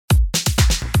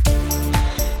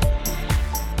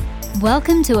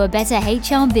Welcome to A Better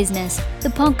HR Business, the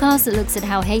podcast that looks at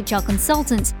how HR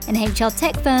consultants and HR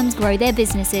tech firms grow their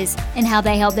businesses and how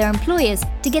they help their employers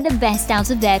to get the best out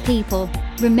of their people.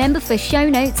 Remember, for show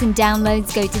notes and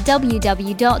downloads, go to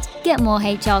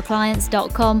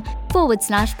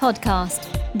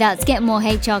www.getmorehrclients.com/podcast. That's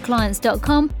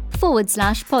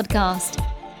getmorehrclients.com/podcast.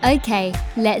 Okay,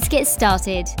 let's get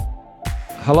started.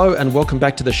 Hello and welcome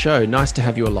back to the show. Nice to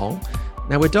have you along.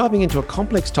 Now, we're diving into a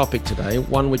complex topic today,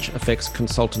 one which affects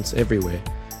consultants everywhere.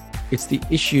 It's the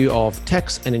issue of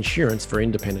tax and insurance for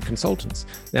independent consultants.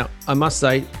 Now, I must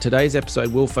say, today's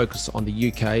episode will focus on the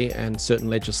UK and certain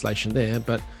legislation there,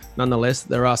 but nonetheless,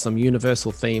 there are some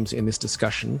universal themes in this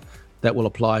discussion that will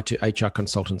apply to HR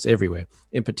consultants everywhere.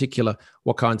 In particular,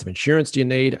 what kinds of insurance do you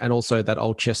need? And also that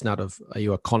old chestnut of, are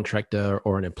you a contractor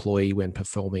or an employee when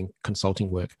performing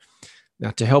consulting work? Now,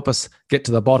 to help us get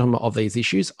to the bottom of these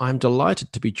issues, I'm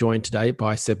delighted to be joined today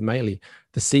by Seb Maley,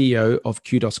 the CEO of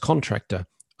Qdos Contractor,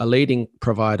 a leading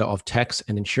provider of tax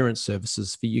and insurance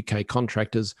services for UK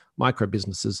contractors, micro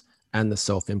businesses, and the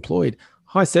self-employed.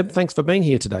 Hi, Seb. Thanks for being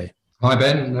here today. Hi,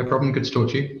 Ben. No problem. Good to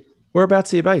talk to you.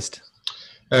 Whereabouts are you based?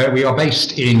 We are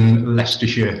based in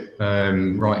Leicestershire,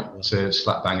 right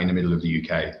slap bang in the middle of the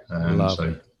UK.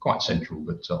 So quite central,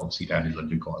 but obviously down in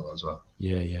London quite a lot as well.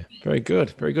 Yeah. Very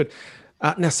good.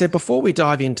 Now, Seb, before we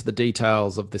dive into the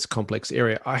details of this complex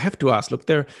area, I have to ask, look,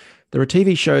 there are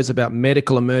TV shows about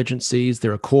medical emergencies,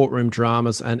 there are courtroom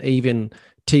dramas, and even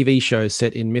TV shows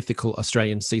set in mythical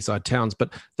Australian seaside towns, but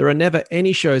there are never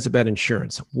any shows about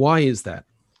insurance. Why is that?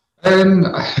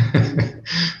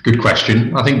 Good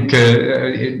question. I think,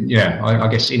 I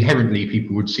guess inherently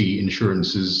people would see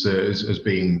insurance as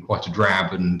being quite a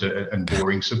drab and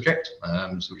boring subject,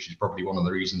 which is probably one of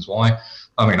the reasons why.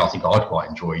 I mean, I think I'd quite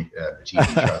enjoy a TV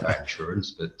show about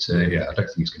insurance, but I don't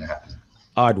think it's going to happen.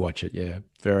 I'd watch it. Yeah,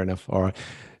 fair enough. All right.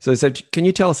 So can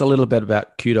you tell us a little bit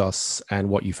about Qdos and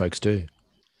what you folks do?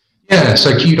 Yeah,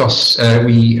 so Qdos,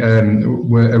 we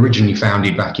were originally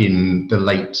founded back in the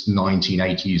late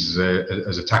 1980s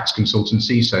as a tax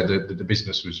consultancy. So the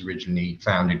business was originally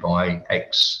founded by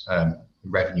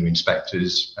ex-revenue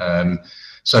inspectors.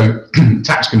 So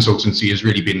tax consultancy has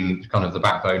really been kind of the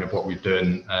backbone of what we've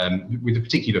done, with a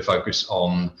particular focus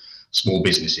on small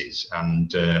businesses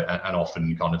and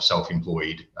often kind of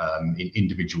self-employed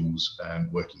individuals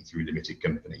working through limited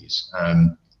companies.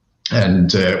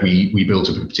 And we built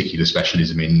up a particular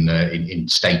specialism in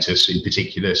status in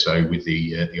particular. So with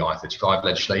the IR35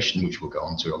 legislation, which we'll go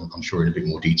on to, I'm sure, in a bit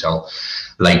more detail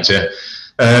later.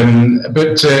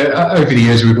 But over the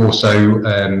years, we've also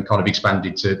kind of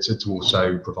expanded to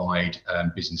also provide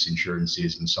business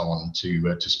insurances and so on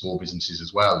to small businesses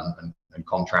as well, and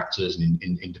contractors and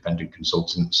independent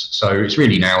consultants. So it's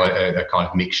really now a kind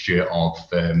of mixture of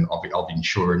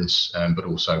insurance, but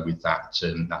also with that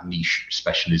niche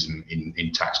specialism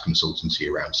in tax consultancy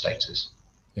around status.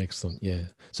 Excellent. Yeah.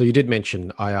 So you did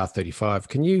mention IR35.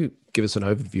 Can you give us an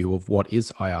overview of what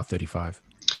is IR35?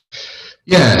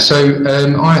 Yeah, so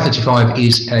IR35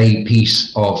 is a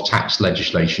piece of tax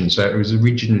legislation. So it was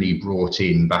originally brought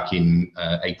in back in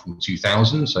April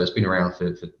 2000. So it's been around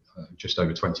for just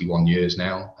over 21 years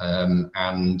now.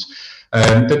 And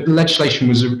the legislation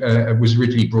was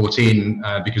originally brought in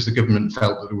because the government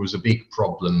felt that there was a big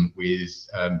problem with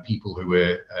people who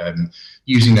were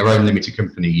using their own limited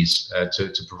companies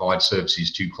to provide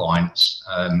services to clients,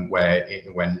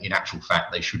 when in actual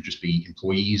fact they should just be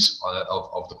employees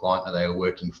of the client that they are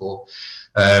working for.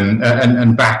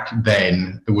 And back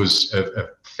then there was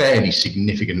a fairly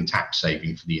significant tax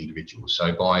saving for the individual.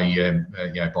 So by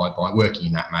working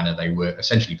in that manner, they were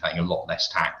essentially paying a lot less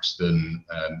tax than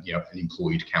an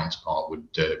employed counterpart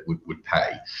would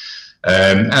pay.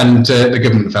 And the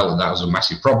government felt that was a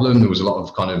massive problem. There was a lot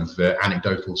of kind of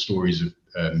anecdotal stories of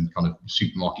kind of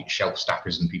supermarket shelf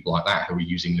stackers and people like that who were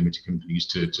using limited companies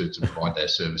to provide their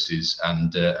services,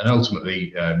 and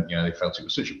ultimately they felt it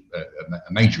was such a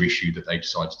major issue that they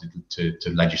decided to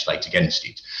legislate against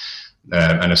it.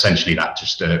 And essentially that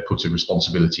just put a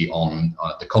responsibility on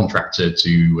the contractor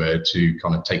to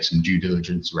kind of take some due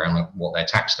diligence around what their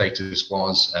tax status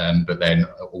was, but then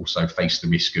also face the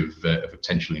risk of a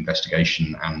potential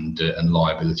investigation and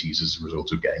liabilities as a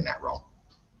result of getting that wrong.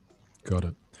 Got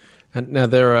it. And now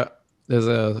there's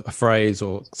a phrase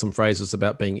or some phrases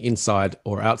about being inside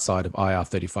or outside of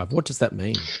IR35. What does that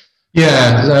mean?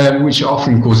 Yeah, which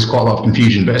often causes quite a lot of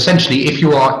confusion. But essentially, if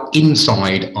you are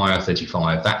inside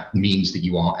IR35, that means that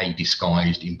you are a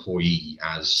disguised employee,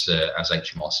 as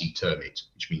HMRC term it,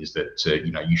 which means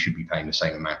that you should be paying the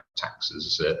same amount of tax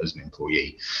as an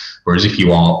employee. Whereas if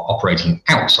you are operating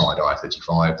outside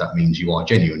IR35, that means you are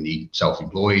genuinely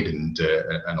self-employed and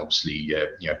obviously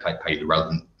pay the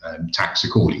relevant tax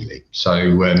accordingly.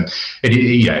 So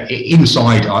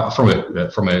inside,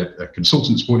 from a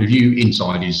consultant's point of view,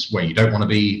 inside is where you don't want to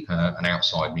be, and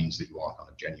outside means that you are kind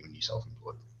of genuinely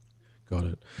self-employed. Got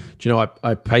it. Do you know,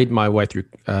 I paid my way through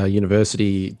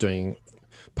university doing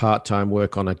part-time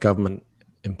work on a government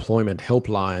employment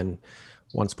helpline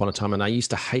once upon a time, and I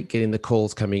used to hate getting the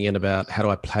calls coming in about how do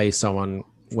I pay someone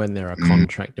when they're a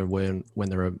contractor, when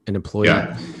they're an employee,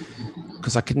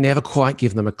 because I could never quite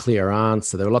give them a clear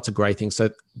answer. There were lots of great things. So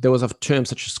there was a term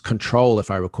such as control,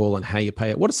 if I recall, and how you pay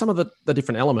it. What are some of the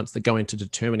different elements that go into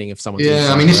determining if someone's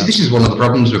I mean, this is one of the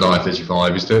problems with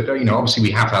IR35 is that, obviously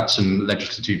we have had some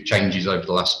legislative changes over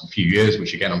the last few years,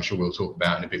 which again, I'm sure we'll talk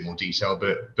about in a bit more detail,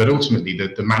 but ultimately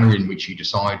the manner in which you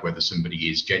decide whether somebody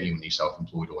is genuinely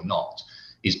self-employed or not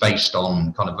is based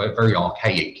on kind of a very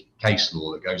archaic case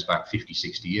law that goes back 50,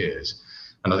 60 years.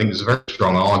 And I think there's a very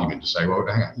strong argument to say, well,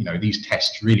 these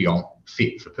tests really aren't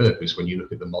fit for purpose when you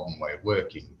look at the modern way of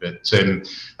working. But and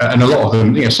a lot of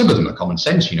them, some of them are common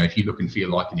sense. If you look and feel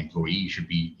like an employee, you should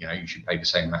be, you should pay the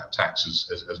same amount of tax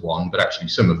as one. But actually,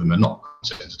 some of them are not common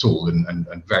sense at all,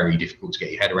 and very difficult to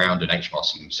get your head around. And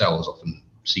HMRC themselves often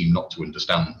seem not to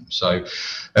understand them. So,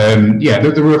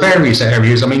 there were various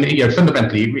areas. I mean,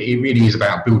 fundamentally, it really is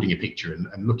about building a picture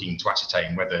and looking to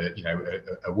ascertain whether,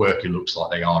 a worker looks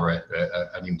like they are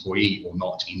an employee or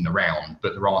not in the round.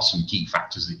 But there are some key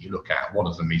factors that you look at. One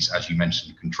of them is, as you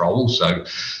mentioned, control. So,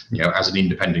 as an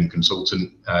independent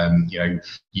consultant,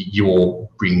 you're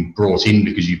being brought in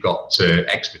because you've got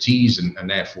expertise, and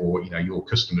therefore, your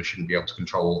customer shouldn't be able to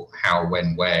control how,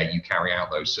 when, where you carry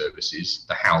out those services.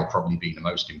 The how probably being the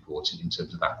most important in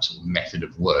terms of that sort of method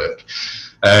of work.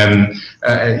 And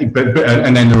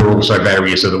then there are also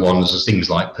various other ones, as things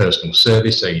like personal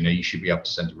service. So, you should be able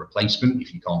to send a replacement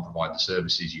if you can't provide the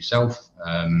services yourself,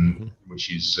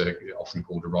 which is often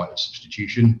called a right of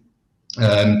substitution.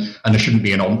 And there shouldn't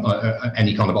be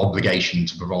any kind of obligation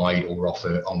to provide or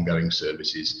offer ongoing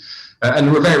services. And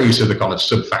there are various other kind of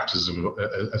sub-factors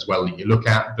as well that you look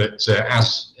at, but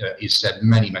as is said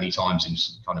many, many times in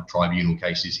kind of tribunal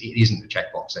cases, it isn't a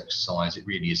checkbox exercise. It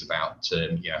really is about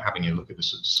having a look at the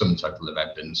sum total of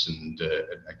evidence and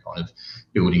kind of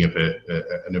building up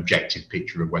an objective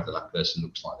picture of whether that person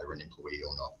looks like they're an employee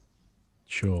or not.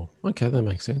 Sure. Okay, that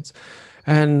makes sense.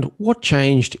 And what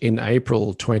changed in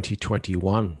April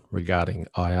 2021 regarding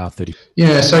IR35?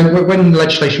 Yeah, so when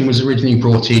legislation was originally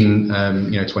brought in,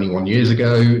 21 years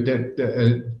ago,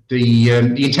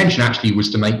 the intention actually was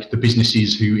to make the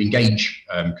businesses who engage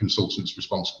consultants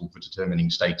responsible for determining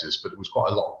status, but there was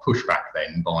quite a lot of pushback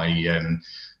then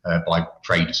by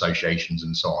trade associations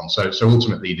and so on. So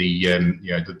ultimately,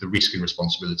 the risk and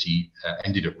responsibility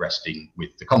ended up resting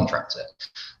with the contractor,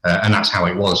 and that's how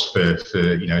it was for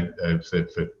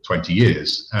 20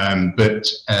 years. But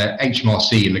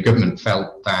HMRC and the government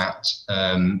felt that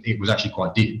it was actually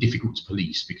quite difficult to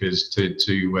police, because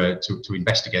to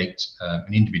investigate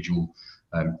an individual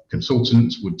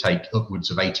consultant would take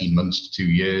upwards of 18 months to 2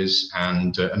 years,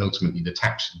 and ultimately the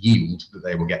tax yield that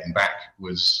they were getting back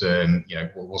was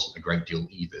wasn't a great deal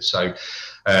either. So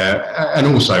and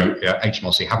also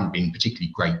HMRC haven't been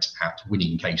particularly great at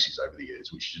winning cases over the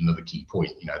years, which is another key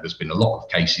point. There's been a lot of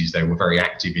cases. They were very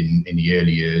active in the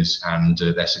early years, and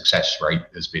their success rate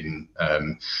has been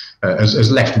has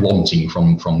left wanting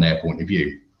from their point of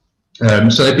view.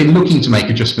 So they've been looking to make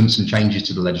adjustments and changes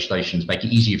to the legislation to make it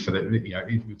easier for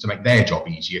to make their job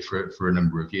easier for a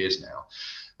number of years now.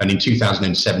 And in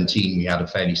 2017, we had a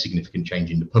fairly significant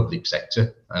change in the public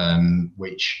sector,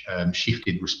 which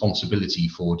shifted responsibility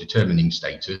for determining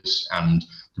status and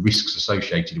the risks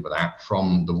associated with that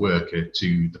from the worker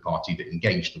to the party that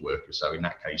engaged the worker. So in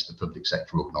that case, the public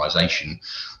sector organisation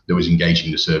that was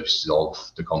engaging the services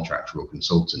of the contractor or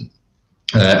consultant.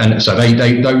 And so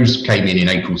those came in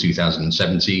April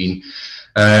 2017,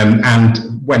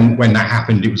 and when that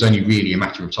happened, it was only really a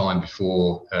matter of time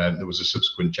before there was a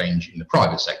subsequent change in the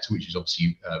private sector, which is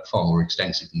obviously far more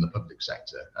extensive than the public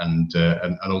sector, and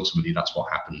ultimately that's what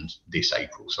happened this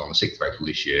April. So on the 6th of April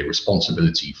this year,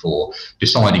 responsibility for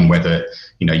deciding whether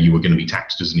you were going to be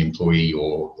taxed as an employee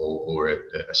or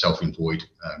a self-employed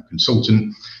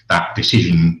consultant, that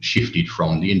decision shifted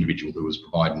from the individual who was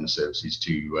providing the services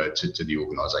to the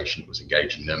organisation that was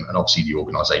engaging them, and obviously the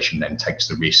organisation then takes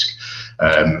the risk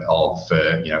of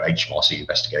HMRC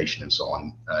investigation and so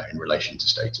on in relation to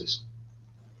status.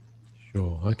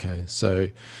 Sure. Okay. So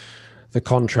the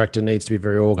contractor needs to be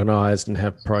very organised and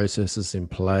have processes in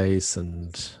place,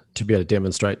 and to be able to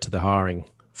demonstrate to the hiring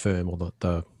firm or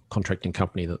the contracting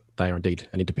company that they are indeed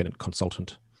an independent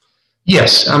consultant.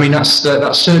 Yes, I mean that's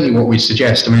certainly what we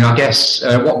suggest. I mean, I guess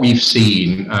what we've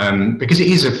seen, because it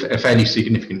is a fairly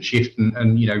significant shift,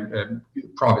 and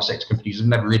private sector companies have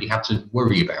never really had to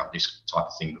worry about this type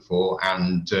of thing before,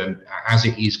 and as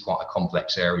it is quite a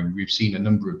complex area, we've seen a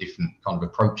number of different kind of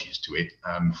approaches to it,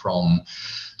 from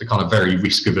the kind of very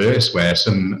risk averse, where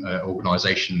some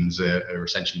organisations are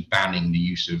essentially banning the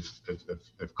use of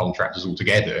contractors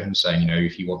altogether and saying,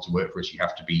 if you want to work for us, you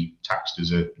have to be taxed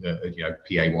as a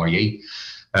PAYE.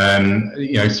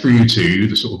 Through to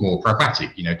the sort of more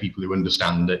pragmatic, people who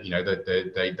understand that, that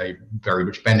they very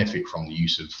much benefit from the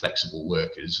use of flexible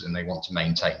workers, and they want to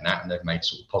maintain that, and they've made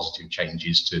sort of positive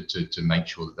changes to make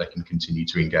sure that they can continue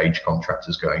to engage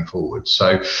contractors going forward.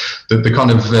 So the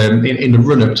kind of in the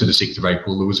run up to the 6th of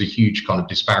April, there was a huge kind of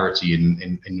disparity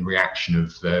in the reaction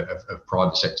of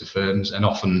private sector firms, and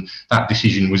often that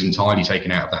decision was entirely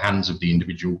taken out of the hands of the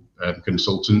individual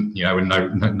consultant, and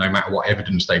no matter what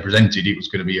evidence they presented, it was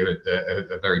going to be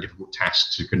a very difficult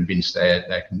task to convince their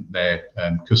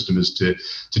customers to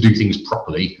do things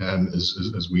properly,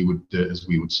 as we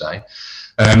would say.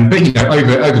 But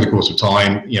over the course of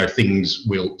time, things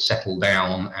will settle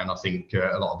down, and I think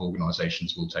a lot of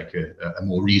organisations will take a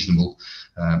more reasonable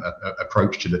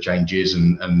approach to the changes.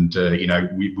 And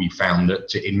we found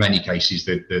that in many cases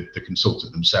the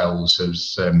consultant themselves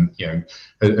has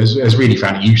really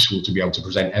found it useful to be able to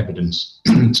present evidence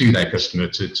to their customer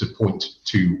to point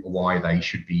to why they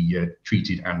should be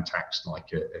treated and taxed like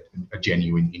a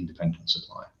genuine independent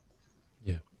supplier.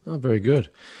 Yeah, oh, very good.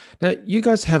 Now, you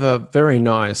guys have a very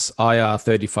nice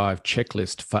IR35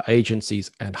 checklist for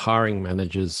agencies and hiring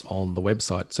managers on the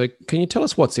website. So can you tell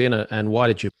us what's in it and why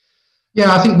did you?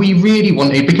 Yeah, I think we really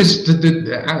want it because,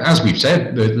 as we've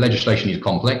said, the legislation is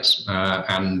complex,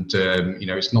 and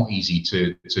it's not easy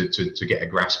to get a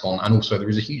grasp on, and also there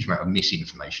is a huge amount of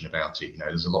misinformation about it.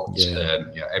 There's a lot.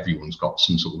 Everyone's got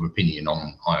some sort of opinion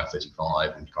on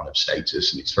IR35 and kind of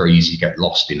status, and it's very easy to get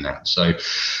lost in that. So,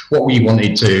 what we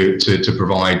wanted to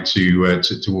provide to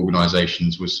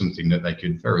organisations was something that they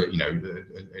could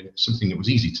something that was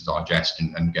easy to digest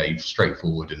and gave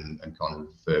straightforward and kind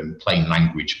of plain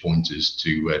language pointers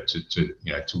to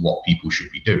what people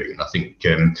should be doing. And I think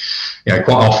quite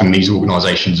often these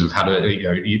organisations have had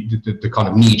the kind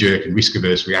of knee-jerk and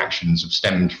risk-averse reactions have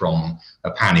stemmed from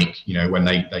a panic, when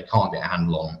they can't get a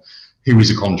handle on who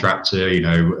is a contractor,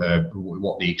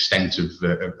 what the extent of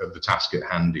the task at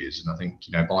hand is. And I think,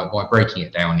 by breaking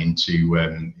it down into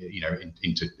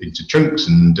chunks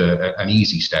and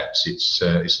easy steps, it's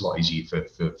a lot easier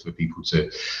for people to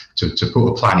put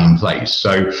a plan in place.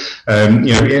 So, and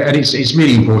it's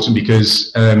really important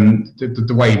because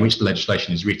the way in which the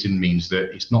legislation is written means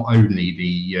that it's not only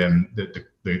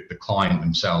the client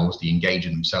themselves, the engager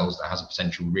themselves that has a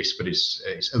potential risk, but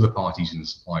it's other parties in the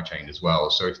supply chain as well.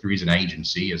 So if there is an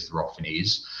agency, as there often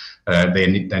is,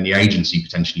 then the agency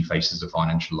potentially faces a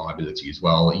financial liability as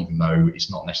well, even though it's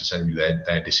not necessarily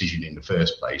their decision in the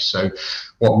first place. So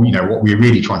what we're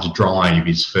really trying to drive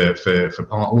is for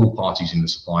all parties in the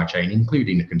supply chain,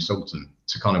 including the consultant,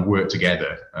 to kind of work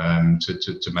together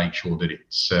to make sure that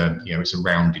it's a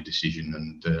rounded decision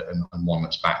and one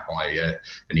that's backed by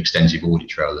an extensive audit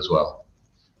trail as well.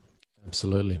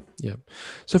 Absolutely, yeah.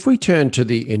 So if we turn to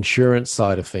the insurance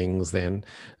side of things, then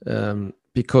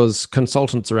because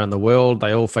consultants around the world,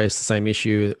 they all face the same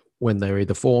issue when they're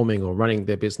either forming or running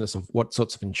their business of what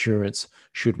sorts of insurance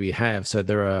should we have. So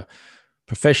there are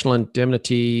professional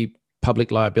indemnity,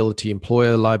 public liability,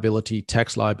 employer liability,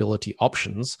 tax liability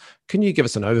options. Can you give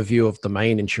us an overview of the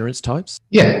main insurance types?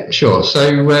 Yeah, sure. So,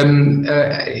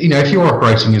 if you're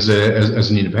operating as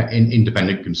an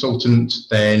independent consultant,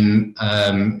 then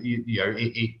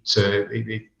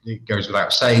it goes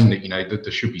without saying that that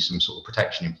there should be some sort of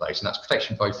protection in place, and that's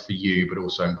protection both for you, but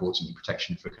also importantly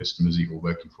protection for customers that you're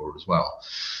working for as well.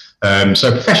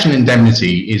 So professional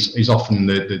indemnity is often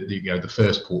the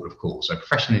first port of call. So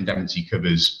professional indemnity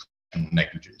covers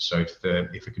negligence. So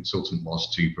if a consultant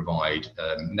was to provide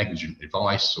negligent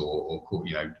advice or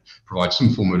provide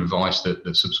some form of advice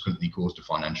that subsequently caused a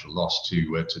financial loss to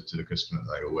the customer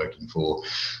that they were working for,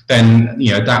 then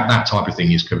that type of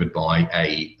thing is covered by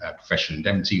a professional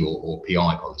indemnity or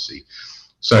PI policy.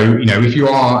 So if you're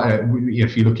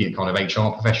looking at kind of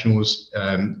HR professionals,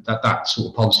 that sort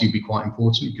of policy would be quite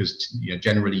important because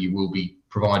generally you will be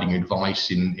providing advice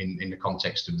in the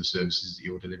context of the services that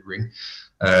you're delivering.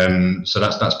 So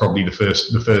that's probably the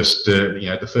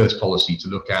first policy to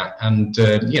look at, and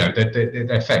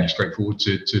they're fairly straightforward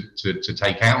to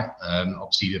take out.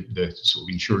 Obviously, the sort of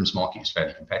insurance market is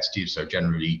fairly competitive, so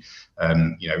generally,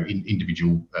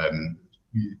 individual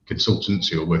consultants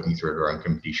who are working through their own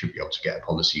company should be able to get a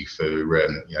policy for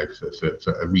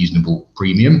a reasonable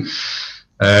premium.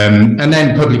 And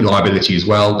then public liability as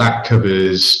well. That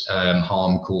covers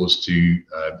harm caused to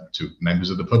members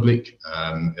of the public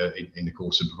in the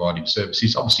course of providing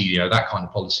services. Obviously, that kind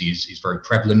of policy is very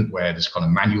prevalent where there's kind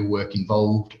of manual work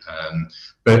involved.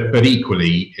 But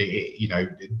equally, they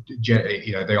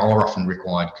are often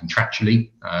required contractually.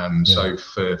 So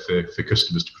for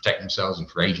customers to protect themselves and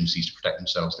for agencies to protect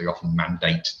themselves, they often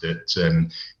mandate that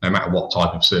no matter what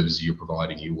type of services you're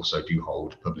providing, you also do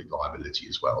hold public liability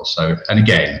as well. So, and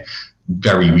again,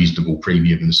 very reasonable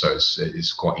premiums, so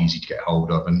it's quite easy to get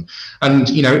hold of, and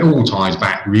it all ties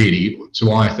back really to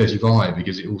IR35,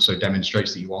 because it also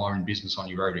demonstrates that you are in business on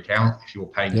your own account. If you're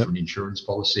paying for an insurance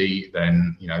policy,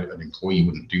 then an employee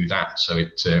wouldn't do that. So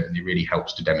it really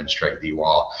helps to demonstrate that you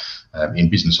are in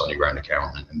business on your own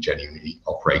account and genuinely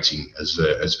operating as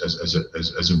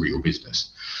a real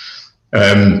business.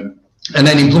 And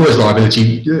then employer's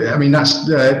liability, I mean, that's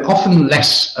often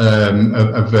less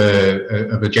of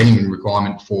a genuine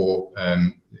requirement for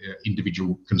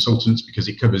individual consultants, because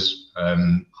it covers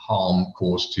harm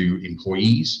caused to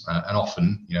employees, and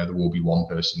often, there will be one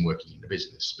person working in the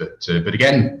business. But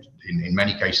again, in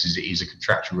many cases, it is a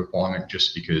contractual requirement,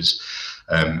 just because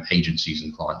agencies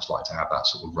and clients like to have that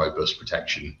sort of robust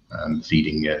protection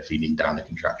feeding down the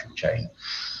contractual chain.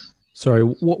 Sorry,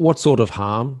 what sort of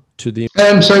harm to the?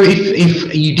 So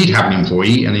if you did have an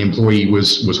employee and the employee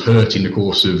was hurt in the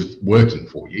course of working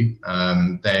for you,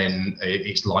 then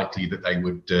it's likely that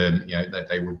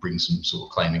they would bring some sort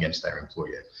of claim against their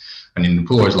employer. And an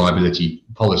employer's liability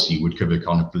policy would cover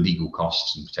kind of the legal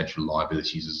costs and potential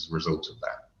liabilities as a result of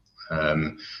that.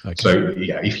 So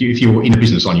if you're in a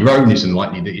business on your own, it's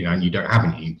unlikely that and you don't have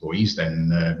any employees, then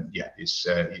it's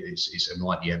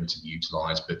unlikely ever to be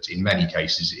utilised. But in many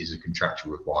cases, it is a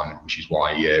contractual requirement, which is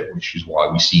why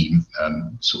we see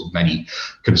sort of many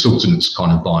consultants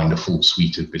kind of buying the full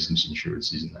suite of business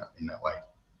insurances in that way.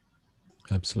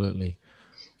 Absolutely.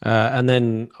 And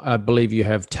then I believe you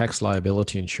have tax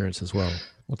liability insurance as well.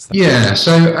 What's that? Yeah,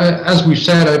 so as we've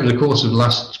said, over the course of the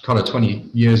last kind of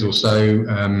 20 years or so,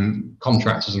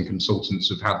 contractors and consultants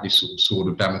have had this sort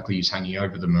of Damocles hanging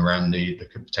over them around the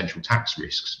potential tax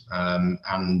risks.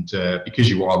 And because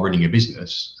you are running a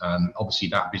business, obviously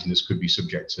that business could be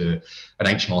subject to an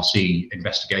HMRC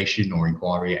investigation or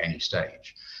inquiry at any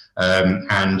stage.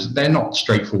 And they're not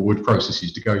straightforward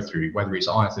processes to go through, whether it's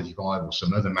IR35 or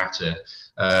some other matter.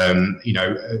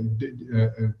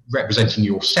 Representing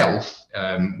yourself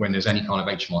when there's any kind of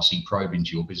HMRC probe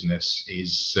into your business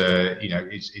is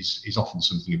often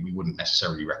something that we wouldn't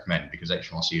necessarily recommend, because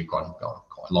HMRC have got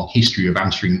quite a long history of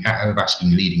asking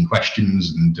leading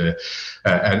questions and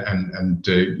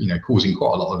causing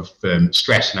quite a lot of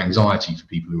stress and anxiety for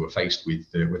people who are faced with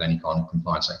any kind of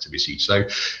compliance activity. So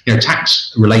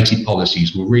tax related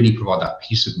policies will really provide that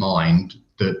peace of mind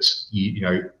that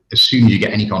as soon as you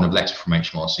get any kind of letter from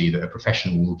HMRC, that a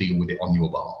professional will deal with it on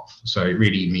your behalf. So it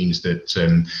really means that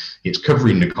it's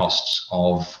covering the costs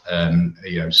of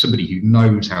somebody who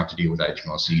knows how to deal with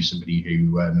HMRC, somebody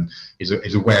who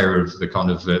is aware of the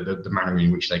kind of the manner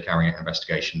in which they carry out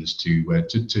investigations to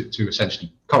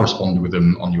essentially correspond with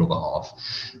them on your behalf.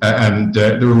 And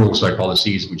there are also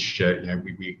policies which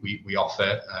we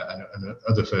offer and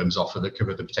other firms offer that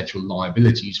cover the potential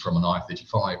liabilities from an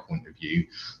IR35 point of view.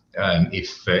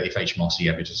 If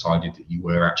HMRC ever decided that you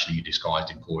were actually a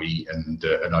disguised employee and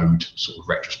owed sort of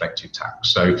retrospective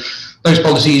tax. So those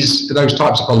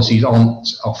types of policies aren't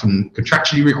often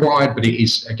contractually required, but it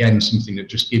is again something that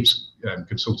just gives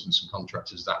consultants and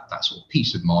contractors that sort of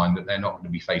peace of mind that they're not going to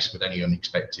be faced with any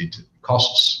unexpected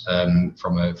costs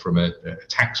from a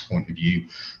tax point of view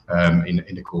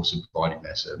in the course of providing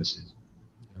their services.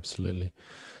 Absolutely.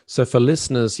 So for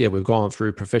listeners, we've gone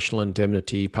through professional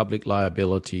indemnity, public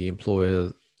liability,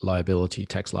 employer liability,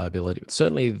 tax liability. But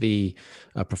certainly the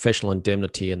professional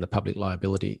indemnity and the public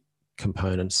liability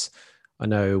components. I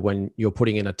know when you're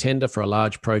putting in a tender for a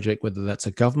large project, whether that's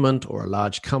a government or a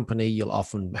large company, you'll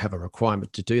often have a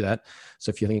requirement to do that. So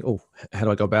if you think, how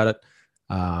do I go about it?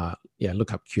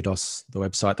 Look up Qdos, the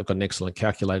website. They've got an excellent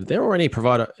calculator there, or any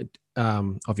provider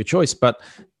of your choice. But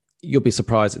you'll be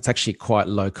surprised, it's actually quite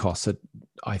low cost. So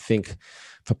I think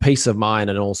for peace of mind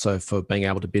and also for being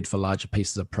able to bid for larger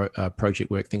pieces of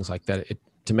project work, things like that,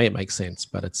 to me, it makes sense,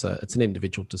 but it's an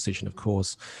individual decision, of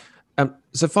course.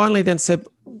 So finally then, Seb,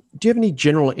 do you have any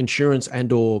general insurance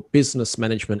and or business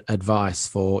management advice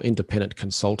for independent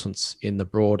consultants in the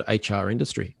broad HR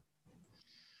industry?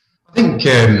 I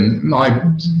think my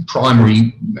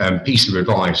primary piece of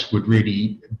advice would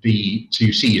really be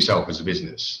to see yourself as a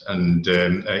business, and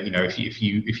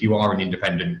if you are an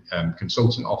independent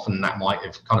consultant, often that might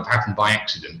have kind of happened by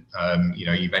accident.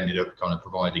 You've ended up kind of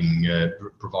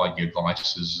providing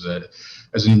advice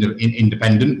as an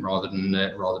independent rather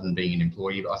than being an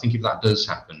employee. But I think if that does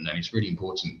happen, then it's really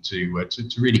important to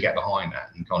really get behind that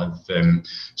and kind of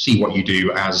see what you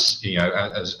do as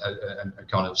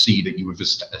kind of see that you have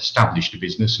established a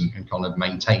business and kind of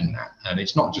maintain that. And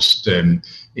it's not just it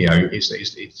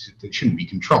shouldn't be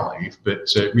contrived,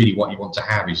 but really what you want to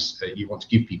have is you want to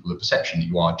give people a perception that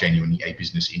you are genuinely a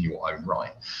business in your own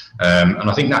right. And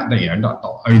I think that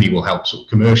not only will help sort of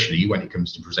commercially when it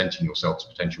comes to presenting yourself to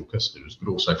potential customers,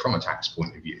 but also from a tax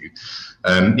point of view.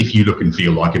 If you look and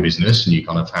feel like a business and you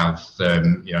kind of have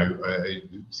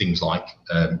things like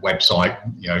website,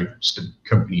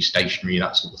 company stationery,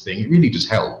 that sort of thing, it really does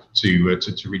help to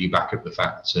really back up the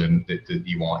fact that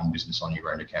you are in business on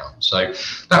your own account. So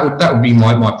that would be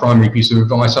my primary piece of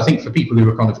advice. I think for people who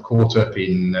are kind of caught up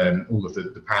in all of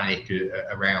the panic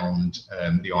around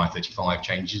the IR35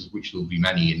 changes, which there'll be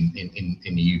many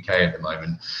in the UK at the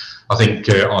moment, I think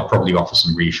I'd probably offer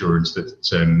some reassurance that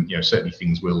certainly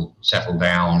things will settle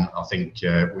down. I think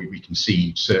we can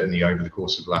see certainly over the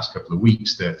course of the last couple of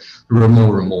weeks that there are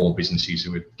more and more businesses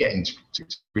who are getting to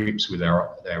grips with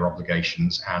their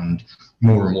obligations, and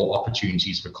more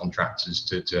opportunities for contractors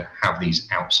to have these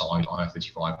outside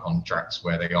IR35 contracts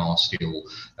where they are still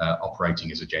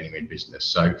operating as a genuine business.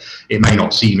 So it may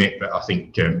not seem it, but I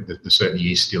think there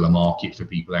certainly is still a market for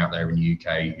people out there in the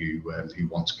UK who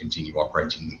want to continue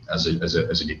operating as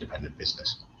an independent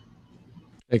business.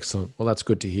 Excellent. Well, that's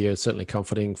good to hear. It's certainly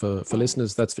comforting for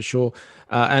listeners, that's for sure.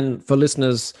 And for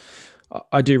listeners,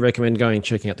 I do recommend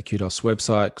checking out the Qdos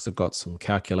website, because they've got some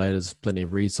calculators, plenty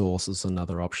of resources and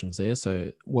other options there.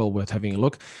 So well worth having a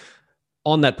look.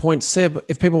 On that point, Seb,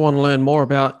 if people want to learn more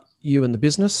about you and the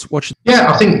business, what should... Yeah,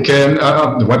 I think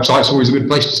the website's always a good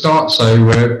place to start.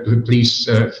 So please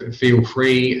feel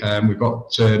free. We've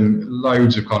got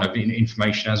loads of kind of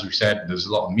information. As we said, there's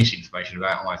a lot of misinformation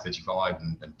about IR35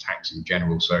 and tax in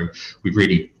general. So we've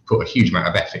really put a huge amount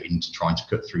of effort into trying to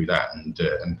cut through that and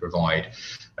provide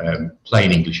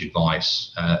plain English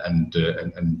advice and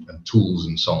tools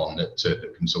and so on that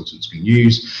consultants can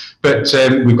use. But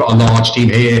we've got a large team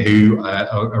here who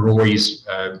are always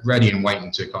ready and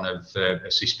waiting to kind of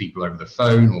assist people over the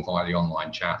phone or via the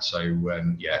online chat. So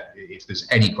if there's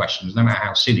any questions, no matter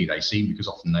how silly they seem, because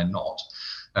often they're not,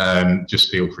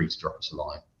 just feel free to drop us a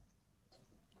line.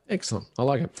 Excellent. I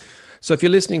like it. So if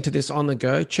you're listening to this on the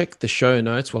go, check the show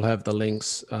notes. We'll have the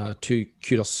links to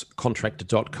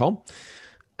qdoscontractor.com.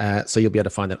 So you'll be able to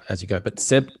find that as you go. But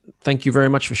Seb, thank you very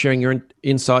much for sharing your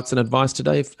insights and advice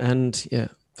today. And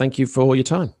thank you for your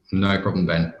time. No problem,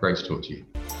 Ben. Great to talk to you.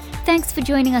 Thanks for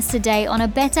joining us today on A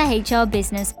Better HR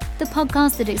Business, the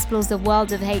podcast that explores the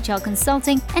world of HR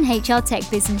consulting and HR tech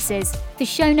businesses. For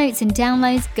show notes and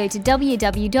downloads, go to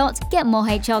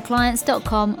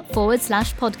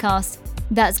www.getmorehrclients.com/podcast.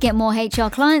 That's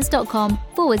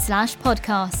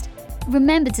getmorehrclients.com/podcast.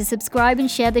 Remember to subscribe and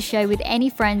share the show with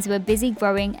any friends who are busy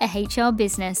growing a HR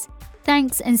business.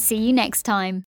 Thanks, and see you next time.